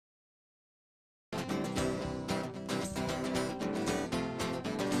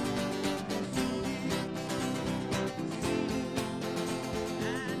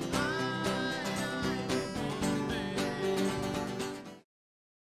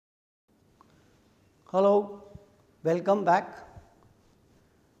Hello, welcome back.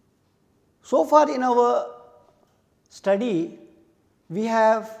 So far in our study, we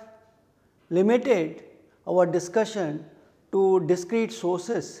have limited our discussion to discrete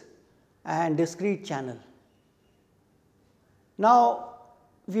sources and discrete channel. Now,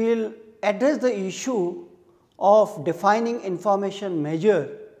 we will address the issue of defining information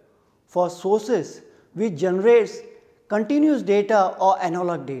measure for sources which generates continuous data or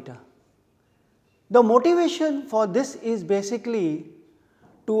analog data. The motivation for this is basically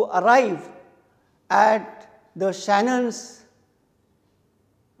to arrive at the Shannon's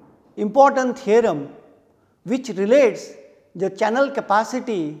important theorem, which relates the channel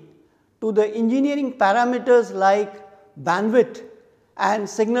capacity to the engineering parameters like bandwidth and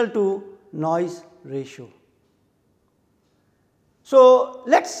signal to noise ratio. So,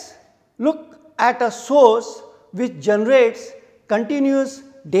 let us look at a source which generates continuous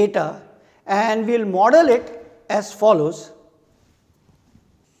data, and we will model it as follows.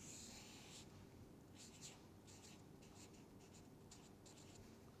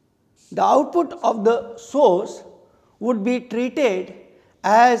 The output of the source would be treated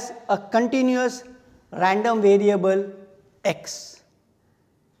as a continuous random variable x,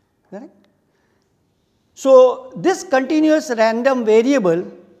 correct? So, this continuous random variable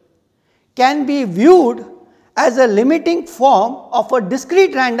can be viewed as a limiting form of a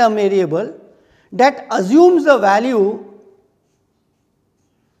discrete random variable that assumes the value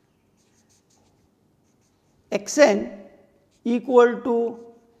xn equal to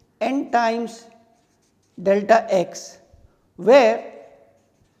n times delta x, where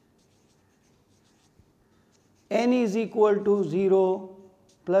n is equal to 0,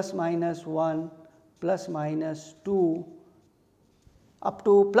 plus minus 1, plus minus 2, up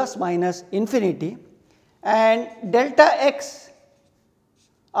to plus minus infinity, and delta x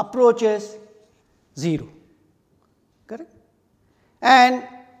approaches 0, correct? And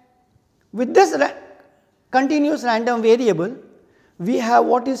with this continuous random variable, we have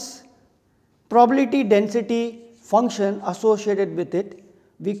what is probability density function associated with it.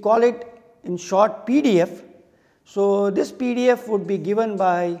 We call it in short PDF. So, this PDF would be given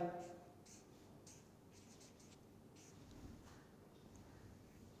by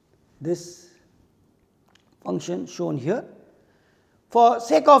this function shown here. For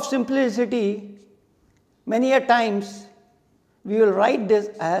sake of simplicity, many a times we will write this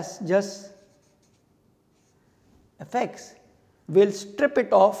as just fx. We will strip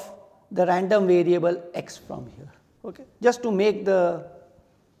it off the random variable x from here, okay, just to make the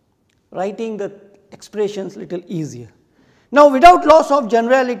writing the expressions little easier. Now, without loss of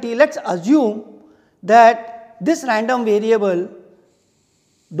generality, let us assume that this random variable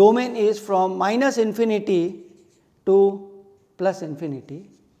domain is from minus infinity to plus infinity,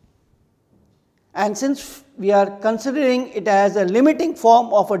 and since we are considering it as a limiting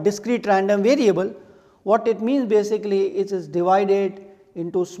form of a discrete random variable, what it means basically it is divided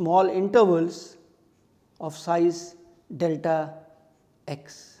into small intervals of size delta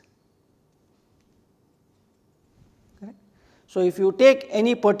x. Okay. So, if you take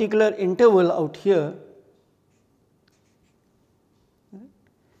any particular interval out here,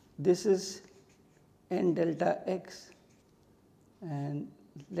 this is n delta x, and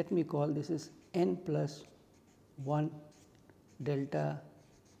let me call this is n plus 1 delta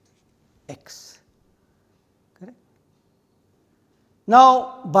x. Correct?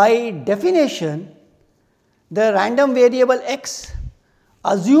 Now, by definition, the random variable x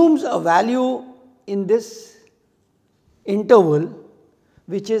assumes a value in this interval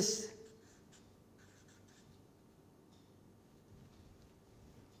which is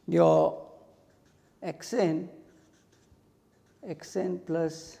your xn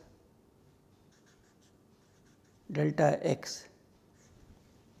plus delta x.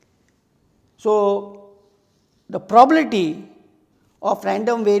 So, the probability of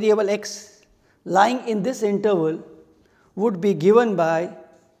random variable x lying in this interval would be given by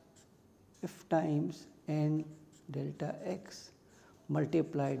f times n delta x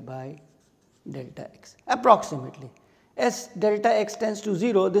multiplied by delta x approximately. As delta x tends to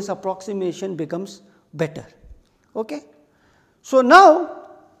 0, this approximation becomes better. Okay. So, now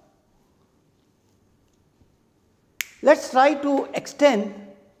let us try to extend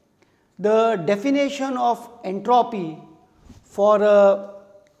the definition of entropy for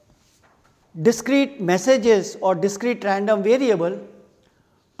discrete messages or discrete random variable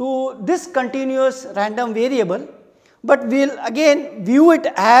to this continuous random variable, but we will again view it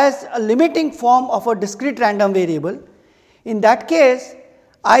as a limiting form of a discrete random variable. In that case,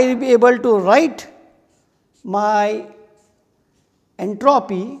 I will be able to write my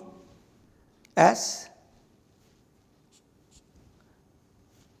entropy as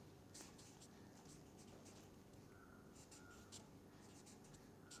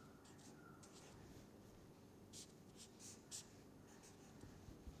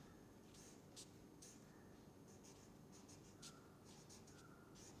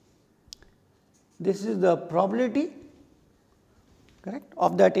this is the probability, correct,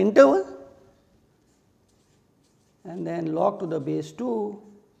 of that interval, and then log to the base 2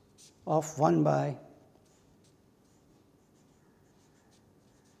 of 1 by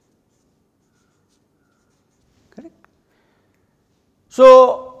correct.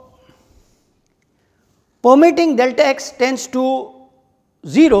 So, permitting delta x tends to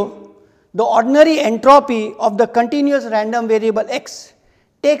 0, the ordinary entropy of the continuous random variable x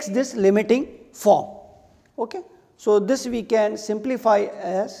takes this limiting form. Okay. So, this we can simplify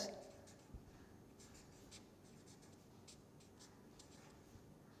as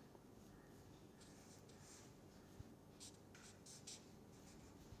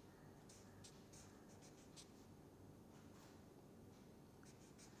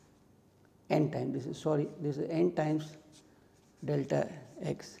n times, this is n times delta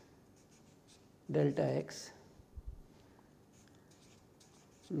x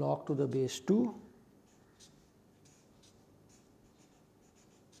log to the base 2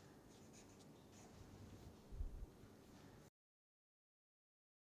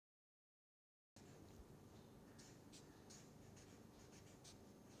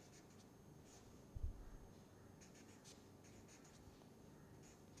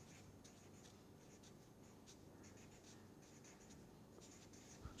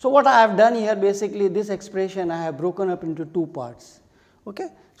 So, what I have done here, basically this expression I have broken up into two parts. Okay.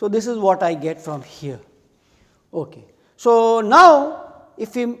 So, this is what I get from here. Okay. So, now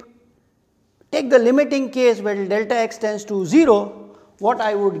if we take the limiting case where delta x tends to 0, what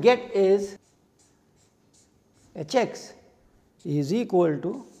I would get is Hx is equal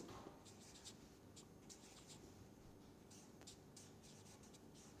to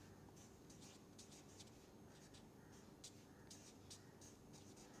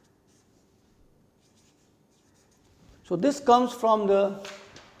so, this comes from the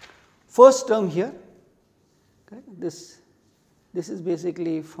first term here, okay. This is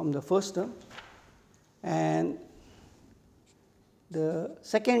basically from the first term, and the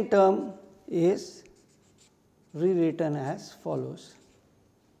second term is rewritten as follows.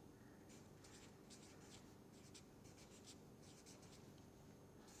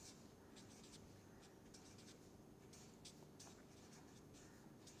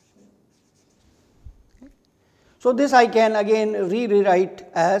 So, this I can again rewrite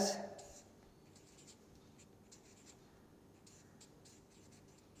as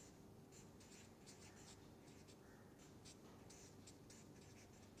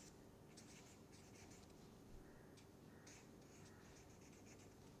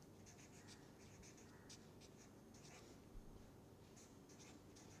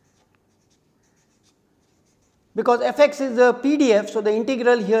because fx is a PDF, so the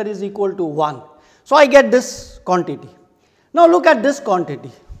integral here is equal to 1. So, I get this quantity. Now, look at this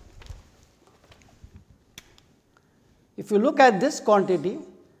quantity. If you look at this quantity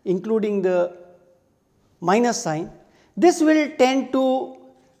including the minus sign, this will tend to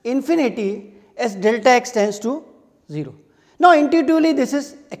infinity as delta x tends to 0. Now, intuitively this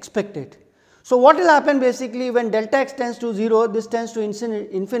is expected. So, what will happen basically when delta x tends to 0, this tends to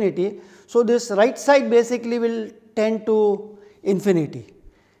infinity. So, this right side basically will tend to infinity,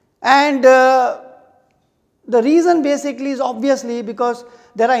 and the reason basically is obviously because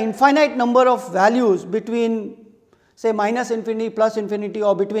there are infinite number of values between say minus infinity plus infinity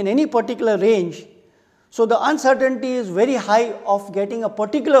or between any particular range. So, the uncertainty is very high of getting a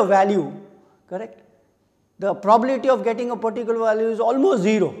particular value, correct. The probability of getting a particular value is almost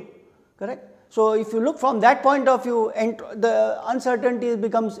 0, correct. So, if you look from that point of view, the uncertainty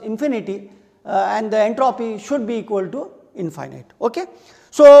becomes infinity and the entropy should be equal to infinite. Okay.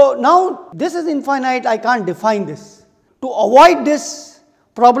 So, now this is infinite, I can't define this. To avoid this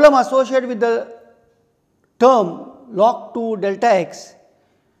problem associated with the term log 2 delta x,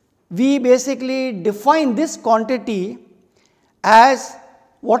 we basically define this quantity as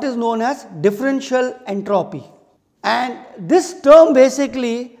what is known as differential entropy, and this term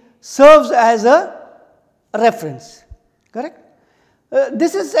basically serves as a reference, correct.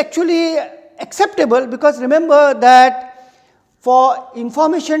 This is actually acceptable because remember that for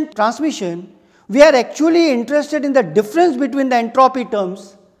information transmission, we are actually interested in the difference between the entropy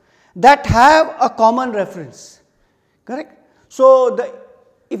terms that have a common reference, correct. So,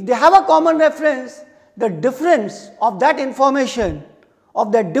 if they have a common reference, the difference of that information,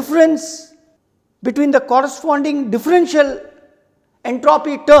 of the difference between the corresponding differential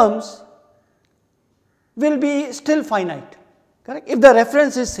entropy terms will be still finite, correct, if the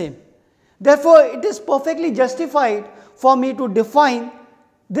reference is same. Therefore, it is perfectly justified for me to define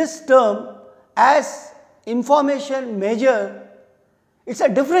this term as information measure. It is a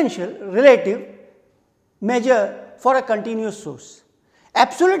differential relative measure for a continuous source.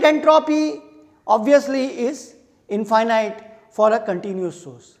 Absolute entropy obviously is infinite for a continuous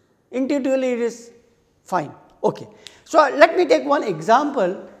source. Intuitively it is fine. Okay. So, let me take one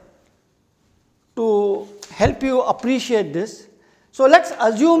example to help you appreciate this. So, let us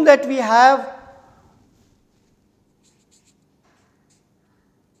assume that we have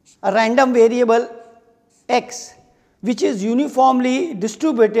a random variable x which is uniformly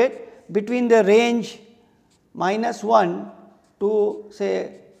distributed between the range -1 to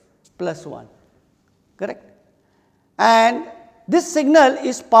say +1, correct. And this signal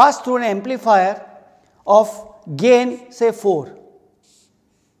is passed through an amplifier of gain say 4.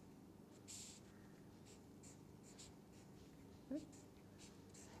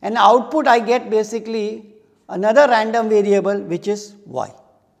 And output I get basically another random variable which is y.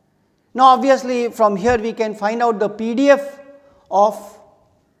 Now obviously from here we can find out the PDF of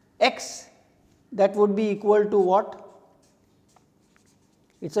x, that would be equal to what?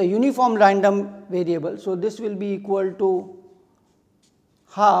 It is a uniform random variable. So this will be equal to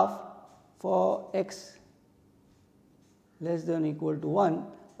half for x less than or equal to 1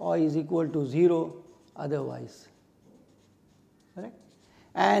 or is equal to 0 otherwise, correct.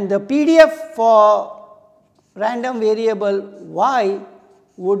 And the PDF for random variable y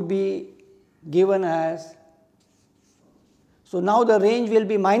would be given as, so now the range will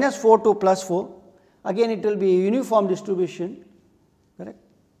be -4 to +4, again it will be a uniform distribution, correct,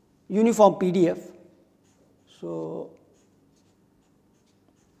 uniform PDF. So,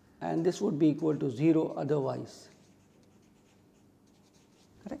 and this would be equal to 0 otherwise,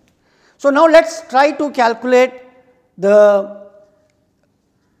 correct. So now let us try to calculate the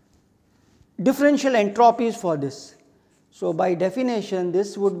differential entropies for this. So by definition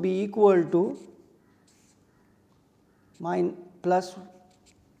this would be equal to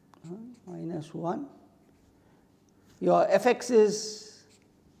 -1, your fx is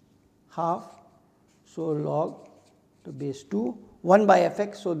half, so log to base 2, 1 by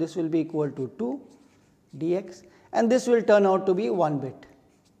fx, so this will be equal to 2 dx, and this will turn out to be 1 bit,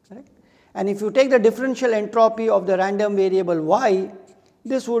 correct. And if you take the differential entropy of the random variable y,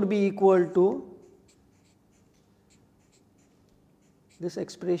 this would be equal to this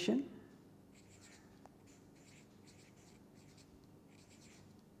expression,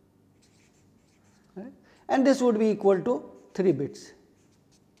 right, and this would be equal to 3 bits,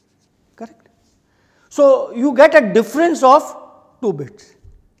 correct. So you get a difference of 2 bits,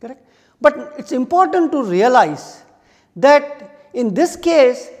 correct. But it is important to realize that in this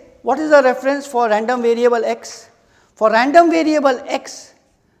case, what is the reference for random variable x? For random variable x,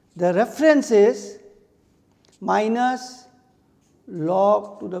 the reference is minus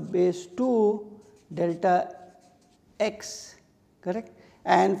log to the base 2 delta x, correct.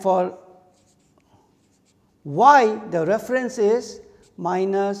 And for y, the reference is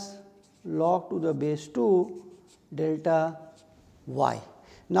minus log to the base 2 delta y.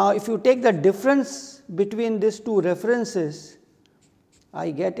 Now if you take the difference between these two references,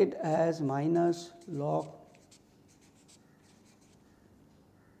 I get it as minus log .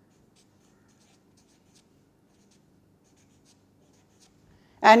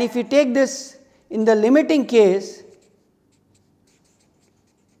 And if you take this in the limiting case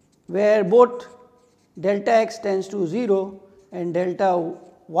where both delta x tends to 0 and delta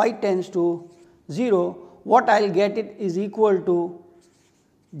y tends to 0, what I will get it is equal to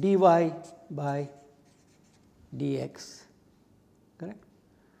dy by dx, correct.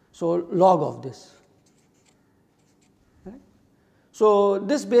 So log of this, correct. So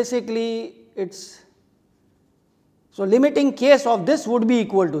this basically it's, so limiting case of this would be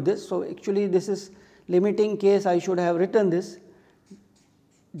equal to this. So actually this is limiting case, I should have written this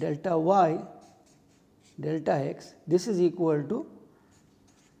delta y delta x, this is equal to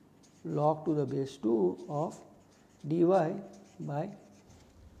log to the base 2 of dy by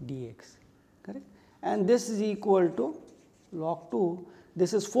dx, correct. And this is equal to log 2,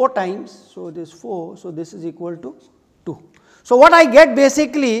 this is 4 times, so this 4, so this is equal to 2. So what I get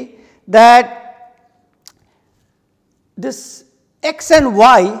basically that this x and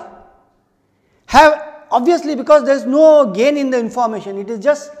y have, obviously because there is no gain in the information, it is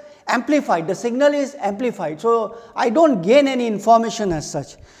just amplified, the signal is amplified. So I do not gain any information as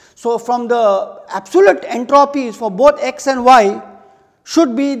such. So from the absolute entropies for both x and y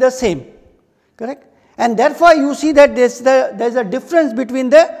should be the same, correct. And therefore, you see that there is a difference between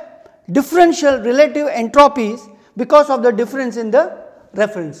the differential relative entropies because of the difference in the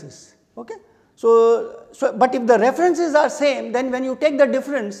references. Okay. But if the references are same, then when you take the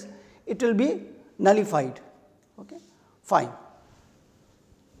difference, it will be nullified. Okay. Fine.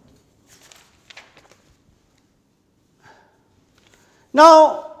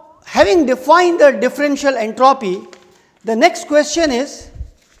 Now, having defined the differential entropy, the next question is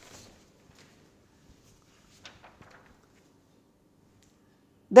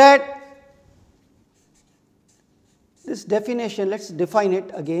that this definition, let us define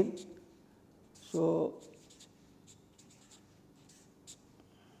it again. So,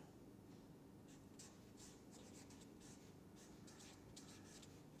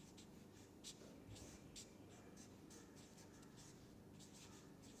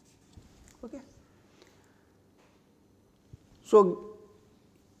 okay. So,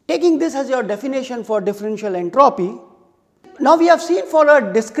 taking this as your definition for differential entropy, now we have seen for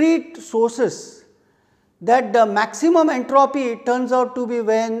our discrete sources that the maximum entropy turns out to be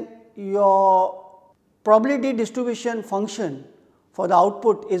when your probability distribution function for the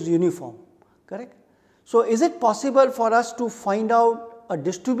output is uniform, correct. So, is it possible for us to find out a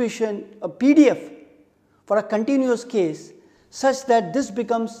distribution, a PDF for a continuous case such that this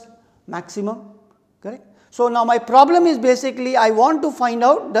becomes maximum, correct. So, now my problem is basically I want to find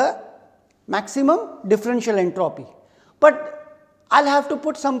out the maximum differential entropy, but I will have to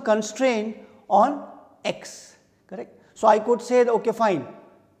put some constraint on x, correct. So, I could say that, okay, fine,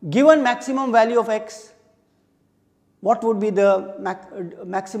 given maximum value of x, what would be the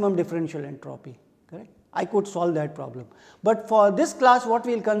maximum differential entropy, correct. I could solve that problem. But for this class, what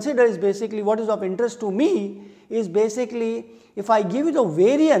we will consider is basically what is of interest to me is basically if I give you the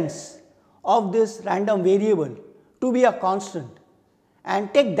variance of this random variable to be a constant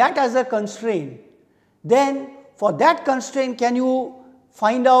and take that as a constraint, then for that constraint can you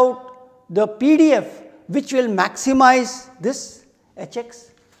find out the PDF which will maximize this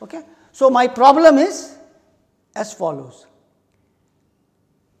Hx, okay. So, my problem is as follows.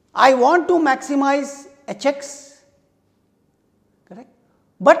 I want to maximize Hx, correct,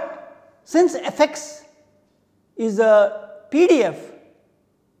 but since Fx is a PDF,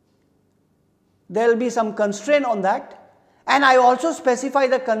 there will be some constraint on that, and I also specify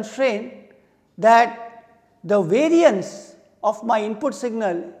the constraint that the variance of my input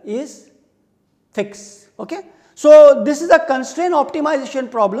signal is fixed, okay. So, this is a constraint optimization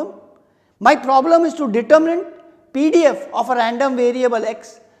problem. My problem is to determine PDF of a random variable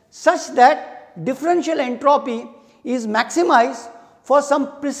x such that differential entropy is maximized for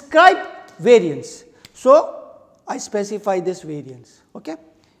some prescribed variance. So, I specify this variance, okay.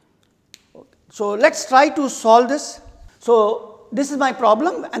 So, let us try to solve this. So, this is my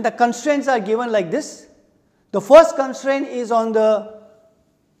problem and the constraints are given like this. The first constraint is on the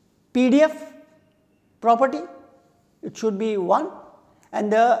PDF property, it should be 1,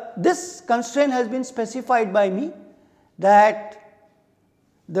 and this constraint has been specified by me that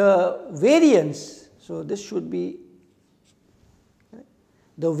the variance, so this should be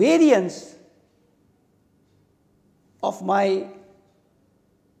the variance of my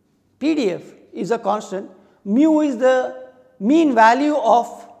PDF is a constant, mu is the mean value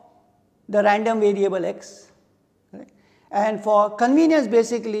of the random variable x, right? And for convenience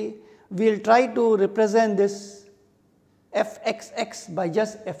basically we will try to represent this fxx by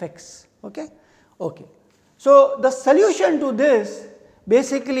just fx, okay. Okay. So, the solution to this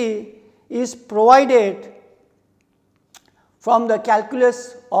basically is provided from the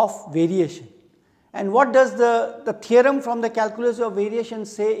calculus of variation. And what does the theorem from the calculus of variation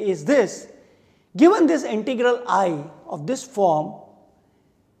say is this: given this integral I of this form,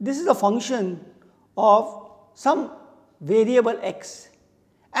 this is a function of some variable x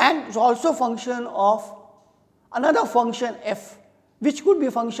and it is also function of another function f which could be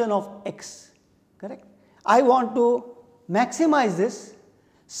function of x, correct. I want to maximize this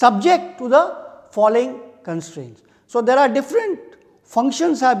subject to the following constraints. So, there are different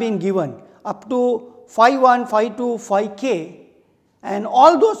functions have been given up to phi 1, phi 2, phi k, and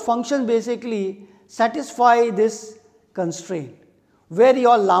all those functions basically satisfy this constraint where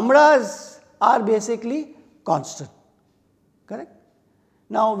your lambdas are basically constant, correct.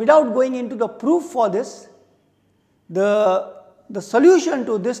 Now, without going into the proof for this, the solution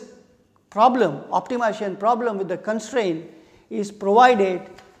to this problem, optimization problem with the constraint is provided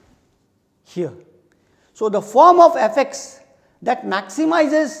here. So, the form of fx that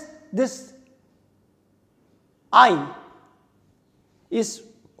maximizes this I is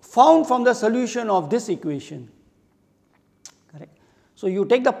found from the solution of this equation, correct. So, you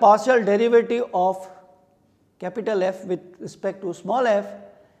take the partial derivative of capital F with respect to small f,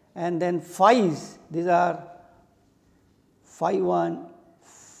 and then phi's, these are phi 1,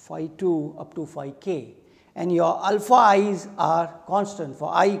 phi 2 up to phi k, and your alpha i's are constant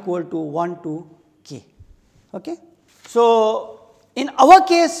for I equal to 1 to k. Okay? So, in our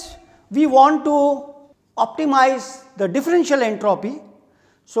case we want to optimize the differential entropy.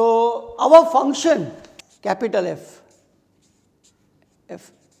 So, our function capital F,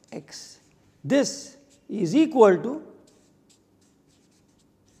 f x, this is equal to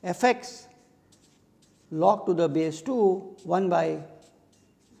f x log to the base 2 1 by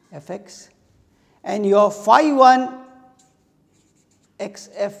f x, and your phi 1 x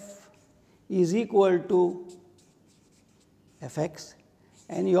f is equal to f x,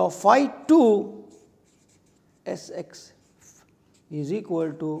 and your phi 2 s x is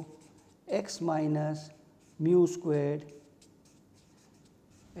equal to x minus mu squared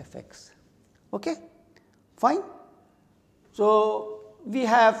f x. Okay? Fine. So, we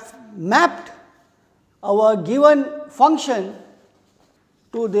have mapped our given function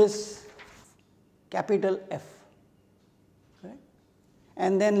to this capital F, right?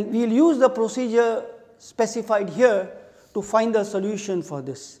 And then we will use the procedure specified here to find the solution for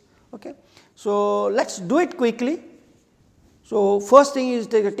this. Okay? So, let us do it quickly. So, first thing is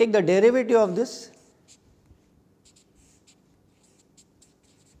to take the derivative of this.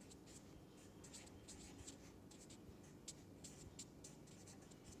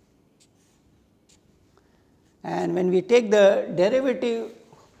 And when we take the derivative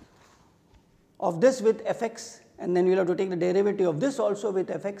of this with f x, and then we will have to take the derivative of this also with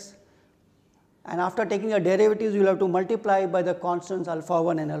f x, and after taking the derivatives you will have to multiply by the constants alpha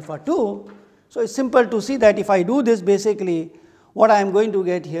 1 and alpha 2. So, it is simple to see that if I do this, basically what I am going to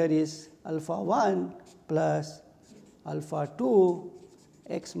get here is alpha 1 plus alpha 2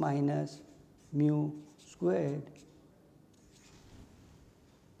 x minus mu squared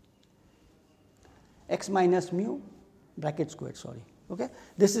x minus mu bracket squared, sorry. Okay.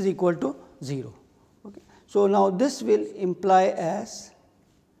 This is equal to 0. Okay. So, now this will imply as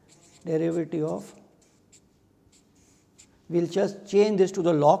derivative of, we will just change this to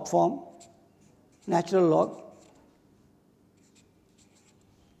the log form, natural log.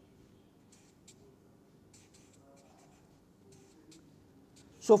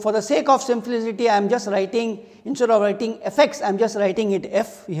 So, for the sake of simplicity, I am just writing, instead of writing f x, I am just writing it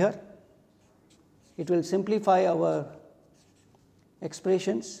f here. It will simplify our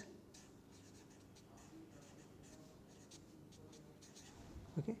expressions.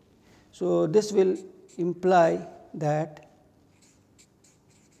 Okay. So, this will imply that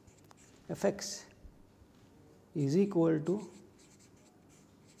f x is equal to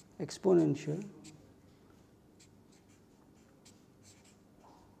exponential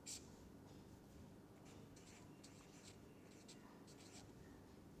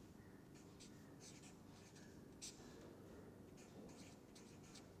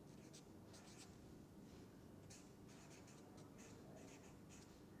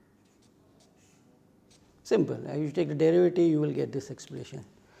simple. You take the derivative, you will get this expression.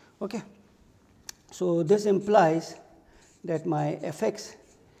 Okay. So, this implies that my f x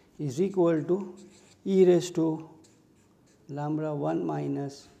is equal to e raised to lambda 1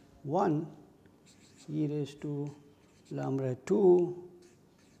 minus 1 e raised to lambda 2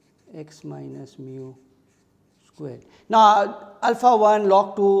 x minus mu squared. Now, alpha 1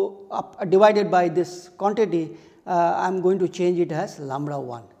 log 2 divided by this quantity, I am going to change it as lambda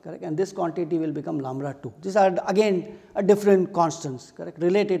 1, correct, and this quantity will become lambda 2. These are again a different constants, correct,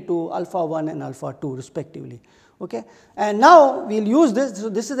 related to alpha 1 and alpha 2 respectively. Okay. And now we will use this. So,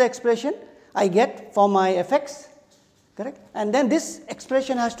 this is the expression I get for my f x, correct, and then this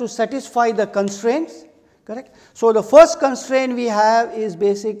expression has to satisfy the constraints, correct. So, the first constraint we have is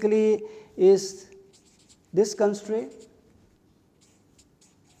basically is this constraint,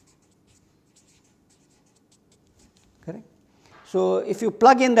 correct. So, if you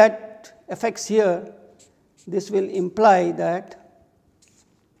plug in that f x here, this will imply that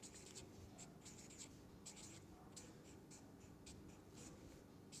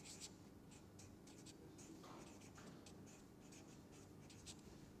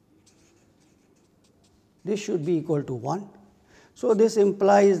this should be equal to 1. So, this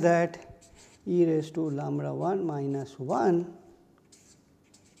implies that e raised to lambda 1 minus 1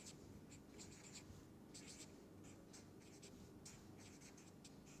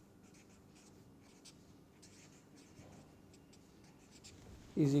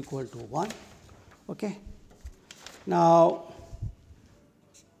 is equal to 1. Okay. Now,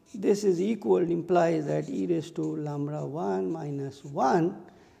 this is equal implies that e raised to lambda 1 minus 1,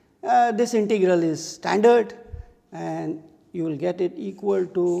 this integral is standard and you will get it equal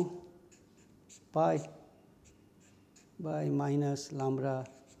to pi by minus lambda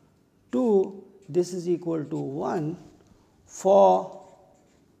 2, this is equal to 1 for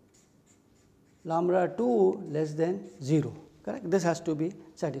lambda 2 less than 0, correct. This has to be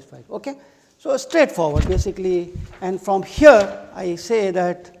satisfied. Okay. So, straightforward basically, and from here I say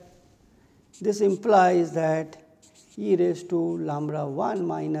that this implies that e raised to lambda 1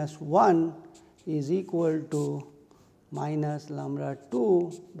 minus 1 is equal to minus lambda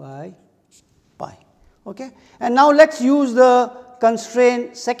 2 by pi. Okay. And now let us use the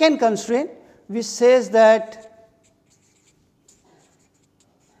constraint, second constraint, which says that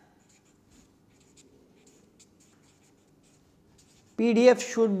PDF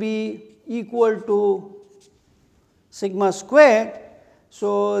should be equal to sigma squared.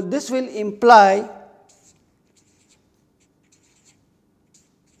 So, this will imply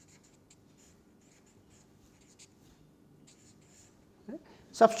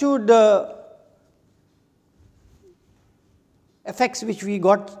substitute the effects which we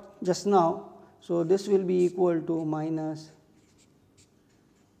got just now. So, this will be equal to minus,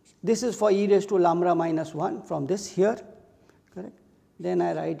 this is for e raised to lambda minus 1 from this here, correct. Then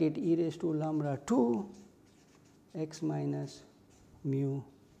I write it e raised to lambda 2 x minus mu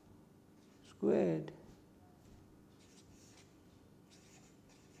squared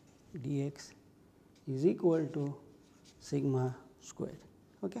dx is equal to sigma squared.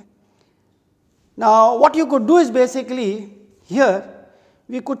 Okay. Now, what you could do is basically here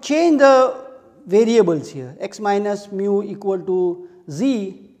we could change the variables here, x minus mu equal to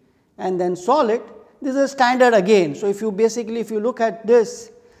z, and then solve it. This is standard again. So, if you basically if you look at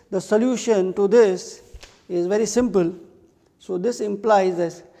this, the solution to this is very simple. So, this implies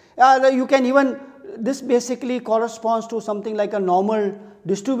this, you can even, this basically corresponds to something like a normal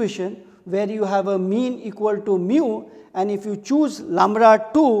distribution where you have a mean equal to mu, and if you choose lambda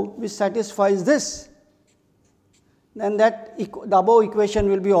 2 which satisfies this, then that the above equation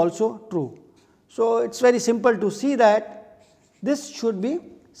will be also true. So, it is very simple to see that this should be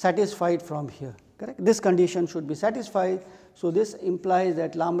satisfied from here, correct. This condition should be satisfied. So, this implies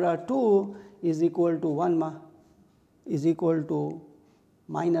that lambda 2 is equal to 1 is equal to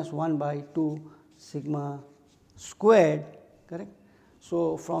minus 1 by 2 sigma squared, correct.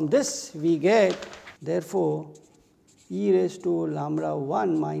 So, from this we get therefore e raised to lambda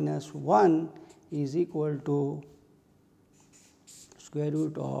 1 minus 1 is equal to square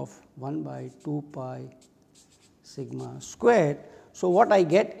root of 1 by 2 pi sigma squared. So, what I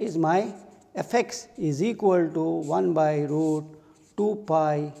get is my fx is equal to 1 by root 2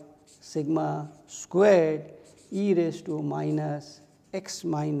 pi sigma squared e raised to minus x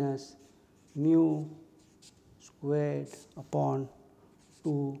minus mu squared upon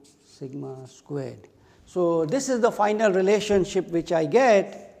 2 sigma squared. So, this is the final relationship which I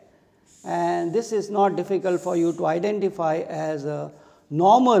get, and this is not difficult for you to identify as a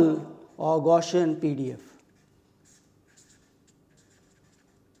normal or Gaussian PDF.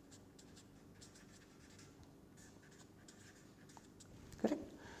 Correct.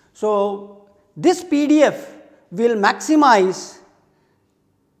 So, this PDF will maximize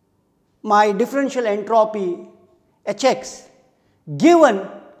my differential entropy Hx given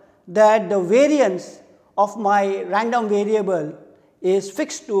that the variance of my random variable is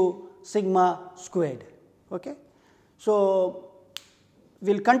fixed to sigma squared. Okay. So,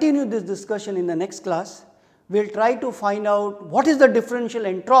 we will continue this discussion in the next class. We will try to find out what is the differential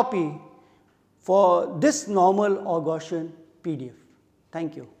entropy for this normal or Gaussian PDF.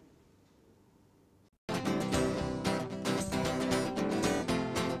 Thank you.